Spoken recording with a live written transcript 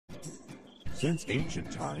Since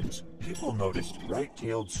ancient times, people noticed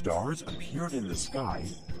bright-tailed stars appeared in the sky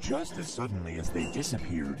just as suddenly as they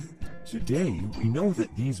disappeared. Today, we know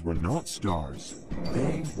that these were not stars.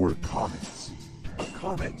 They were comets. A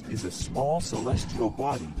comet is a small celestial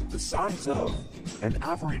body the size of an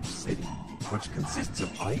average city, which consists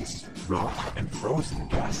of ice, rock, and frozen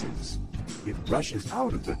gases. It rushes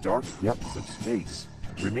out of the dark depths of space,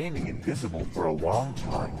 remaining invisible for a long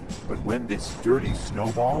time. But when this dirty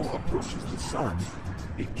snowball approaches the sun,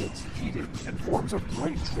 it gets heated and forms a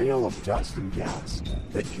bright trail of dust and gas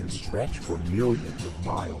that can stretch for millions of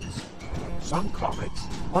miles. Some comets,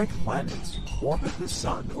 like planets, orbit the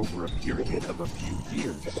sun over a period of a few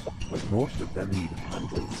years, but most of them need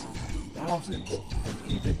hundreds, thousands,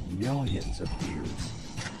 and even millions of years.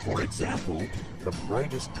 For example, the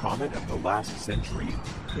brightest comet of the last century,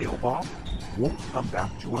 Hale-Bopp, won't come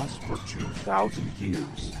back to us for 2,000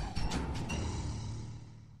 years.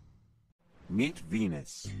 Meet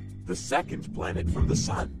Venus, the second planet from the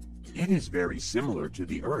Sun. It is very similar to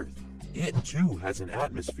the Earth. It too has an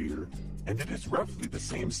atmosphere, and it is roughly the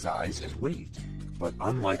same size and weight. But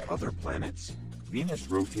unlike other planets, Venus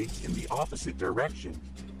rotates in the opposite direction,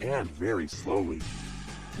 and very slowly.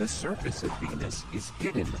 The surface of Venus is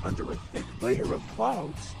hidden under a thick layer of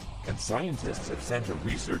clouds, and scientists have sent a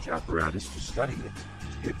research apparatus to study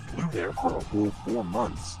it. It flew there for a whole 4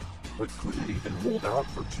 months, but couldn't even hold out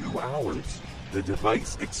for 2 hours. The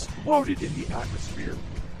device exploded in the atmosphere,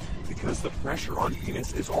 because the pressure on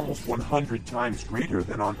Venus is almost 100 times greater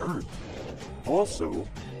than on Earth. Also,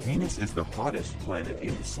 Venus is the hottest planet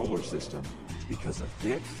in the solar system, because a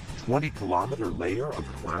thick, 20-kilometer layer of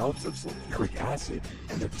clouds of sulfuric acid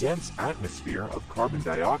and a dense atmosphere of carbon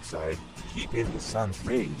dioxide keep in the sun's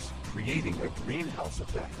rays, creating a greenhouse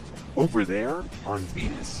effect. Over there, on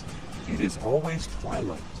Venus, it is always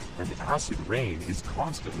twilight, and acid rain is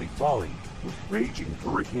constantly falling, with raging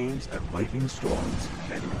hurricanes and lightning storms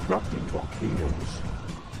and erupting volcanoes.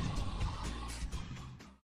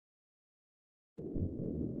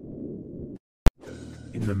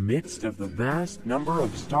 In the midst of the vast number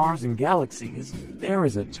of stars and galaxies, there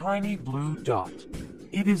is a tiny blue dot.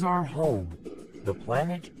 It is our home, the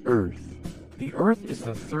planet Earth. The Earth is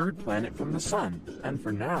the third planet from the Sun, and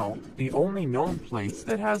for now, the only known place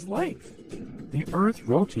that has life. The Earth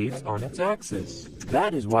rotates on its axis.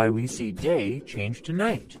 That is why we see day change to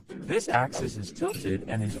night. This axis is tilted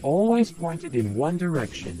and is always pointed in one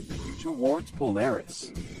direction, towards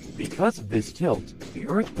Polaris. Because of this tilt, the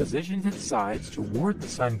Earth positions its sides toward the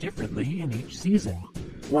Sun differently in each season.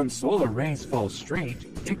 When solar rays fall straight,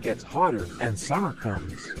 it gets hotter and summer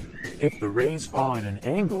comes. If the rays fall at an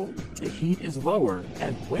angle, the heat is lower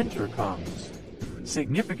and winter comes.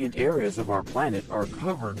 Significant areas of our planet are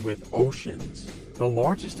covered with oceans. The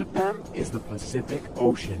largest of them is the Pacific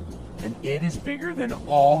Ocean, and it is bigger than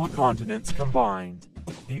all the continents combined.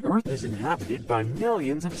 The Earth is inhabited by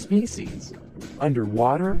millions of species,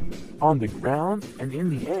 underwater, on the ground, and in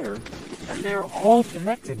the air, and they are all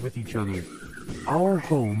connected with each other. Our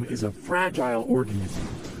home is a fragile organism,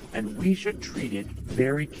 and we should treat it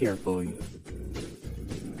very carefully.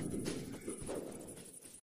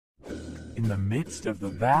 In the midst of the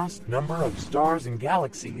vast number of stars and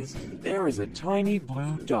galaxies, there is a tiny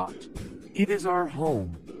blue dot. It is our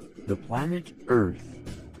home, the planet Earth.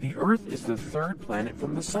 The Earth is the third planet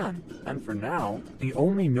from the Sun, and for now, the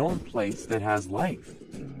only known place that has life.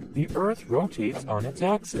 The Earth rotates on its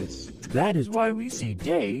axis. That is why we see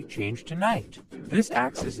day change to night. This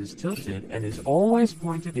axis is tilted and is always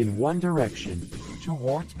pointed in one direction,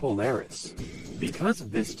 towards Polaris. Because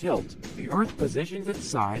of this tilt, the Earth positions its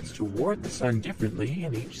sides toward the Sun differently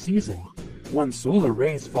in each season. When solar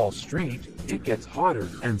rays fall straight, it gets hotter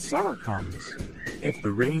and summer comes. If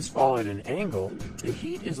the rays fall at an angle, the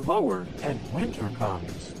heat is lower and winter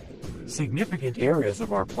comes. Significant areas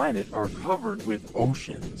of our planet are covered with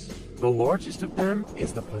oceans. The largest of them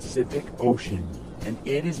is the Pacific Ocean, and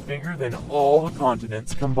it is bigger than all the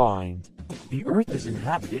continents combined. The Earth is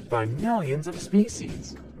inhabited by millions of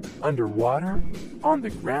species, underwater, on the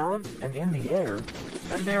ground, and in the air,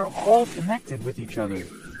 and they are all connected with each other.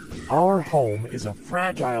 Our home is a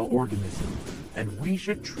fragile organism, and we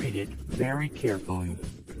should treat it very carefully.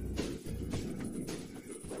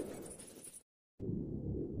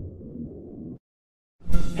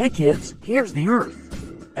 Hey kids, here's the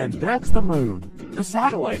Earth, and that's the Moon, the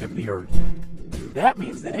satellite of the Earth. That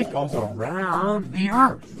means that it goes around the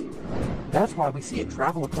Earth. That's why we see it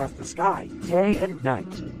travel across the sky, day and night.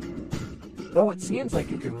 Though it seems like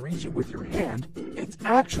you can reach it with your hand, it's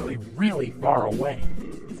actually really far away.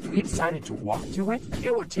 If we decided to walk to it,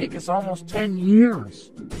 it would take us almost 10 years.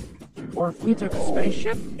 Or if we took a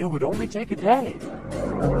spaceship, it would only take a day.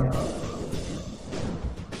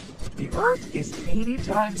 The Earth is 80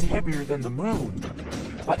 times heavier than the Moon,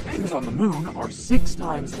 but things on the Moon are 6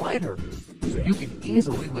 times lighter, so you can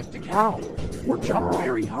easily lift a cow or jump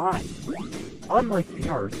very high. Unlike the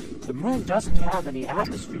Earth, the Moon doesn't have any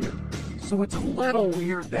atmosphere, so it's a little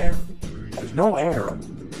weird there. There's no air.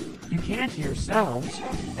 You can't hear sounds,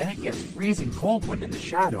 and it gets freezing cold when in the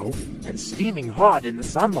shadow and steaming hot in the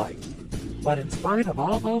sunlight. But in spite of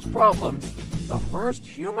all those problems, the first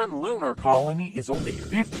human lunar colony is only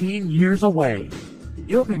 15 years away.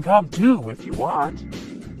 You can come too if you want.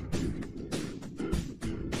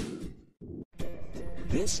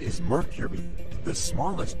 This is Mercury, the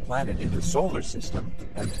smallest planet in the solar system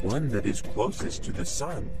and one that is closest to the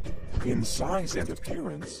Sun. In size and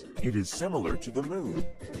appearance, it is similar to the Moon.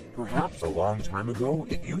 Perhaps a long time ago,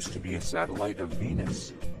 it used to be a satellite of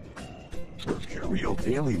Venus. Mercurial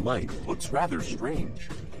daily life looks rather strange.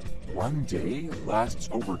 One day lasts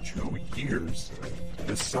over 2 years.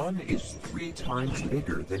 The Sun is 3 times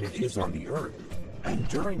bigger than it is on the Earth, and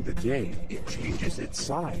during the day it changes its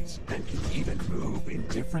size and can even move in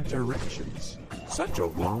different directions. Such a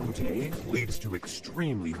long day leads to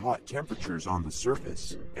extremely hot temperatures on the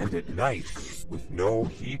surface, and at night, with no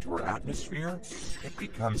heat or atmosphere, it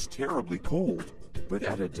becomes terribly cold. But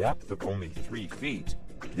at a depth of only 3 feet,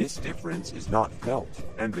 this difference is not felt,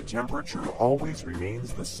 and the temperature always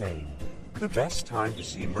remains the same. The best time to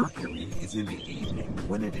see Mercury is in the evening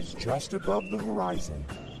when it is just above the horizon.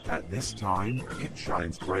 At this time, it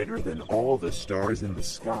shines brighter than all the stars in the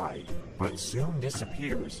sky, but soon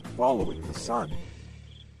disappears following the Sun.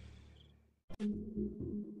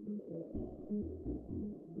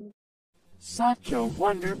 Such a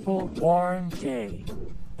wonderful warm day.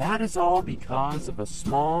 That is all because of a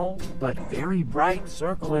small but very bright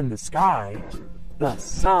circle in the sky, the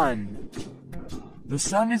Sun. The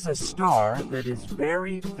Sun is a star that is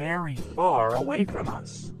very, very far away from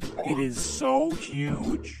us. It is so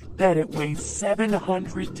huge that it weighs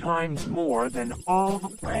 700 times more than all the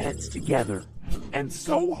planets together, and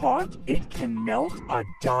so hot it can melt a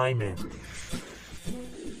diamond.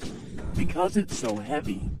 Because it's so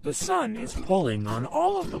heavy, the Sun is pulling on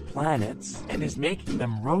all of the planets and is making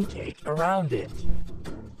them rotate around it.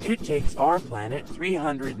 It takes our planet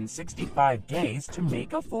 365 days to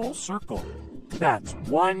make a full circle. That's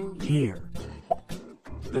 1 year.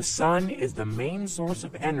 The Sun is the main source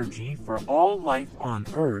of energy for all life on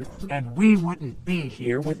Earth, and we wouldn't be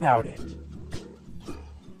here without it.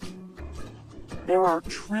 There are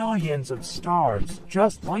trillions of stars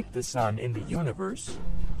just like the Sun in the universe.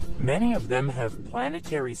 Many of them have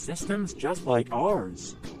planetary systems just like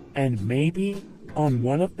ours, and maybe on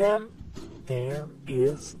one of them, there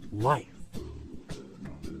is life.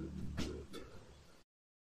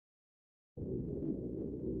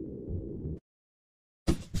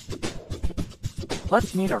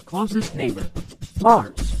 Let's meet our closest neighbor,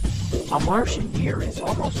 Mars. A Martian year is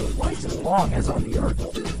almost twice as long as on the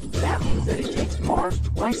Earth. That means that it takes Mars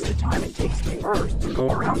twice the time it takes the Earth to go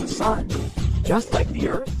around the Sun. Just like the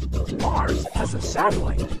Earth, Mars has a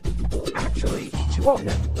satellite. Actually, 2 of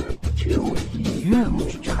them. 2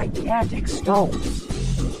 huge, gigantic stones.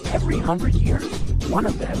 Every 100 years, one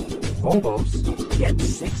of them, Phobos, gets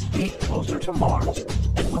 6 feet closer to Mars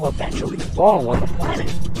and will eventually fall on the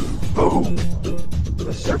planet. Boom!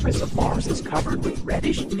 The surface of Mars is covered with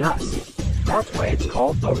reddish dust. That's why it's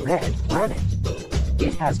called the Red Planet.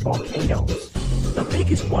 It has volcanoes. The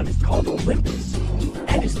biggest one is called Olympus,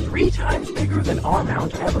 and is 3 times bigger than our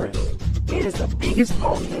Mount Everest. It is the biggest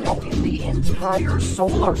volcano in the entire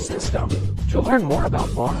solar system. To learn more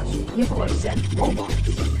about Mars, people have sent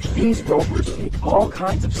rovers. These rovers take all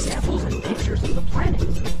kinds of samples and pictures of the planet.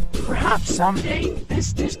 Perhaps someday,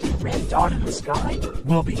 this distant red dot in the sky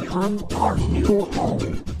will become our new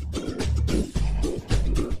home.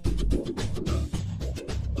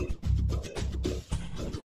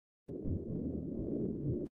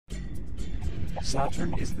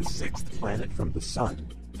 Saturn is the 6th planet from the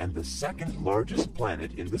Sun, and the 2nd largest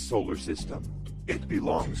planet in the solar system. It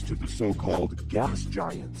belongs to the so-called gas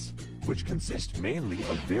giants, which consist mainly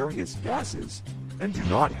of various gases and do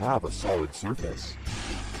not have a solid surface.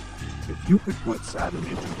 If you could put Saturn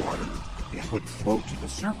into water, it would float to the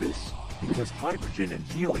surface because hydrogen and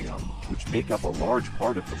helium, which make up a large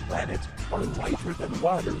part of the planet, are lighter than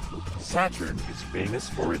water. Saturn is famous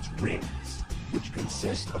for its rings, which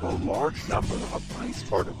consist of a large number of ice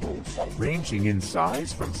particles, ranging in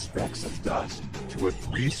size from specks of dust to a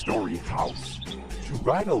 3-story house. To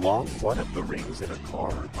ride along one of the rings in a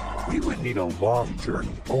car, we would need a long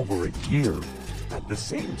journey over a year. At the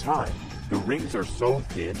same time, The rings are so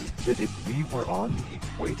thin that if we were on the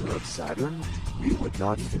equator of Saturn, we would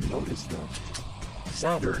not even notice them.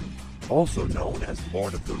 Saturn, also known as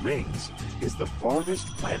Lord of the Rings, is the farthest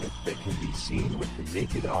planet that can be seen with the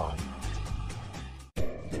naked eye.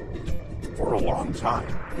 For a long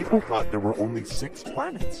time, people thought there were only 6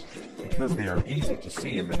 planets, because they are easy to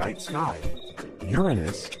see in the night sky.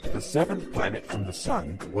 Uranus, the 7th planet from the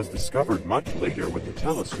Sun, was discovered much later with a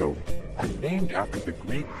telescope, and named after the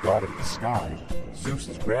Greek god of the sky,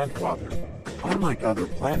 Zeus's grandfather. Unlike other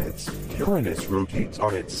planets, Uranus rotates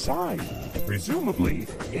on its side. Presumably,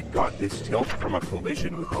 it got this tilt from a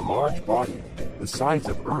collision with a large body, the size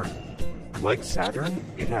of Earth. Like Saturn,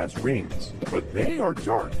 it has rings, but they are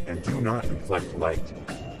dark and do not reflect light.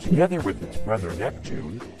 Together with its brother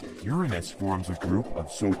Neptune, Uranus forms a group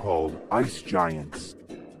of so-called ice giants.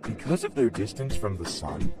 Because of their distance from the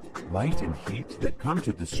Sun, light and heat that come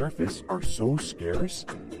to the surface are so scarce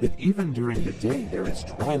that even during the day there is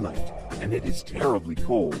twilight, and it is terribly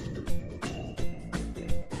cold.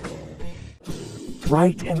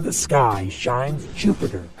 Bright in the sky shines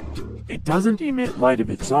Jupiter. It doesn't emit light of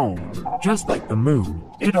its own. Just like the moon,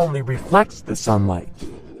 it only reflects the sunlight.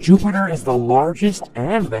 Jupiter is the largest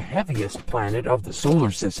and the heaviest planet of the solar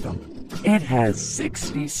system. It has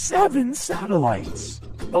 67 satellites.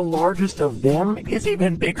 The largest of them is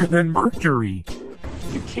even bigger than Mercury.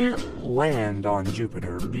 You can't land on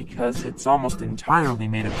Jupiter because it's almost entirely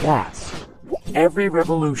made of gas. Every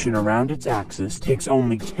revolution around its axis takes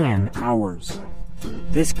only 10 hours.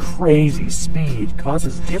 This crazy speed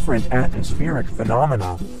causes different atmospheric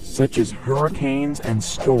phenomena, such as hurricanes and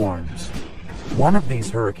storms. One of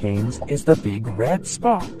these hurricanes is the Big Red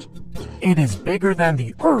Spot. It is bigger than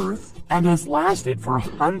the Earth and has lasted for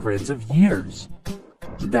hundreds of years.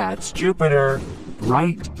 That's Jupiter,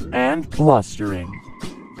 bright and blustering.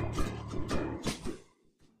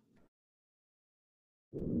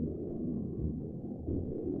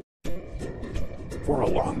 For a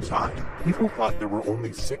long time, people thought there were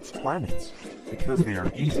only 6 planets, because they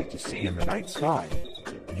are easy to see in the night sky.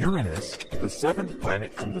 Uranus, the 7th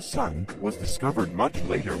planet from the Sun, was discovered much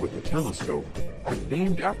later with a telescope, and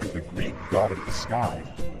named after the Greek god of the sky,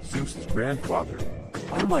 Zeus's grandfather.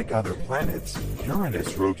 Unlike other planets,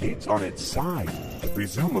 Uranus rotates on its side.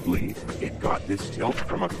 Presumably, it got this tilt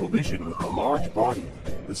from a collision with a large body,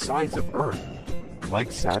 the size of Earth.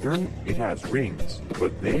 Like Saturn, it has rings,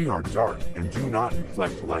 but they are dark and do not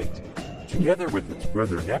reflect light. Together with its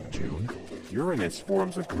brother Neptune, Uranus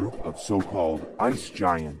forms a group of so-called ice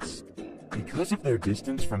giants. Because of their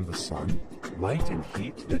distance from the Sun, light and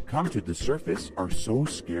heat that come to the surface are so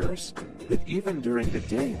scarce that even during the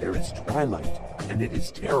day there is twilight, and it is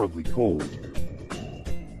terribly cold.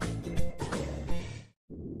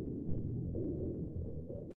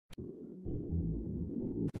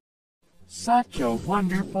 Such a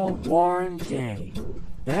wonderful warm day.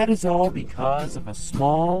 That is all because of a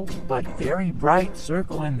small but very bright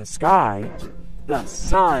circle in the sky, the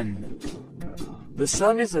Sun. The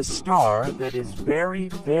Sun is a star that is very,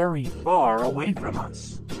 very far away from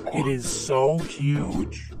us. It is so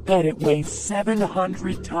huge that it weighs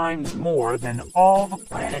 700 times more than all the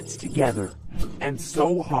planets together, and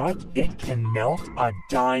so hot it can melt a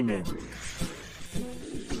diamond.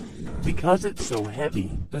 Because it's so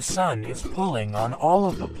heavy, the Sun is pulling on all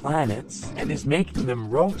of the planets and is making them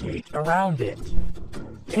rotate around it.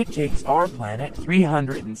 It takes our planet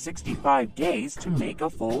 365 days to make a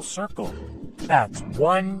full circle. That's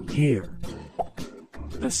 1 year.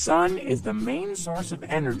 The Sun is the main source of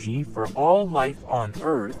energy for all life on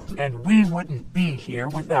Earth, and we wouldn't be here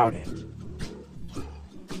without it.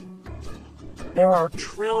 There are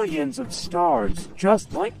trillions of stars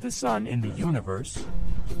just like the Sun in the universe.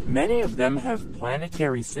 Many of them have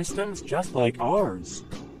planetary systems just like ours.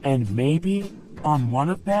 And maybe on one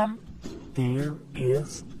of them, there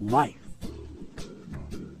is life.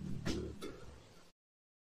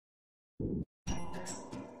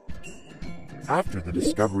 After the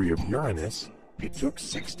discovery of Uranus, it took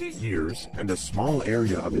 60 years and a small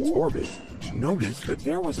area of its orbit to notice that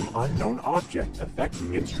there was an unknown object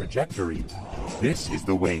affecting its trajectory. This is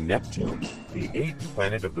the way Neptune, the 8th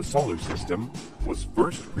planet of the solar system, was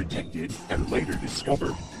first predicted and later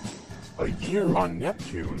discovered. A year on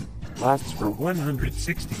Neptune lasts for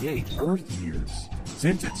 168 Earth years.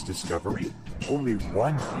 Since its discovery, only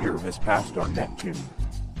 1 year has passed on Neptune.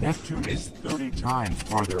 Neptune is 30 times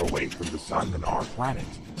farther away from the Sun than our planet,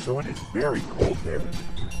 so it is very cold there.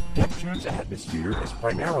 Neptune's atmosphere is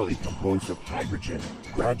primarily composed of hydrogen,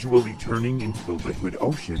 gradually turning into the liquid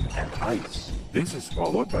ocean and ice. This is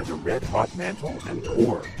followed by the red-hot mantle and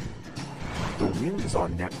core. The winds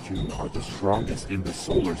on Neptune are the strongest in the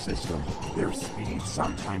solar system. Their speed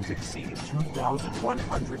sometimes exceeds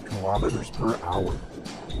 2,100 kilometers per hour.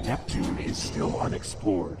 Neptune is still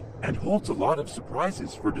unexplored and holds a lot of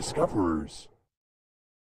surprises for discoverers.